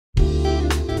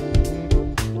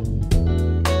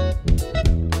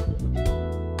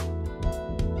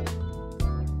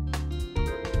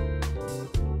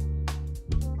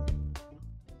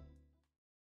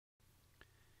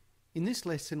In this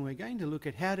lesson we're going to look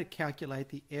at how to calculate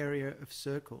the area of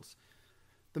circles.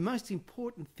 The most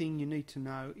important thing you need to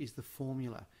know is the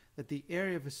formula, that the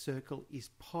area of a circle is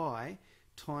pi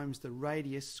times the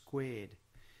radius squared.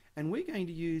 And we're going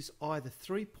to use either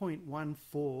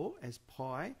 3.14 as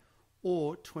pi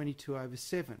or 22 over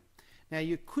 7. Now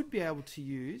you could be able to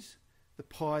use the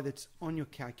pi that's on your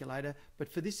calculator,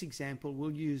 but for this example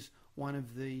we'll use one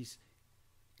of these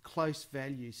close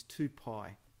values, 2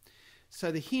 pi. So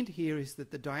the hint here is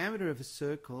that the diameter of a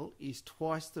circle is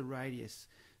twice the radius.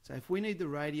 So if we need the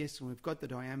radius and we've got the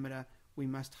diameter, we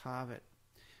must halve it.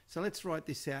 So let's write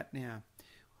this out now.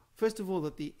 First of all,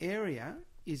 that the area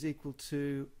is equal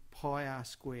to pi r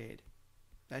squared.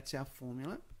 That's our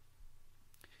formula.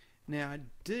 Now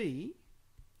d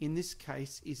in this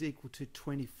case is equal to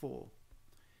 24.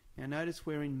 Now notice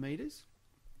we're in meters,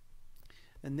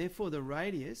 and therefore the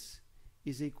radius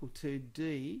is equal to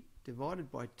d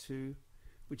divided by 2,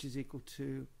 which is equal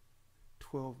to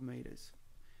 12 meters.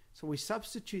 So we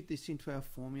substitute this into our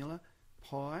formula,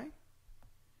 pi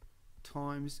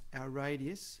times our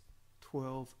radius,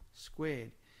 12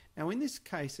 squared. Now in this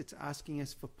case it's asking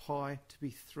us for pi to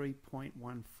be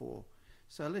 3.14.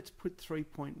 So let's put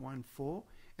 3.14,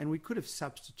 and we could have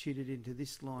substituted into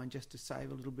this line just to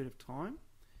save a little bit of time,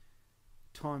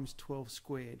 times 12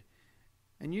 squared.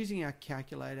 And using our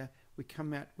calculator we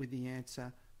come out with the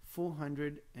answer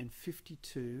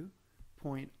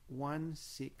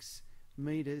 452.16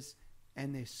 meters,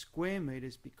 and they're square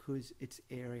meters because it's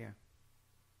area.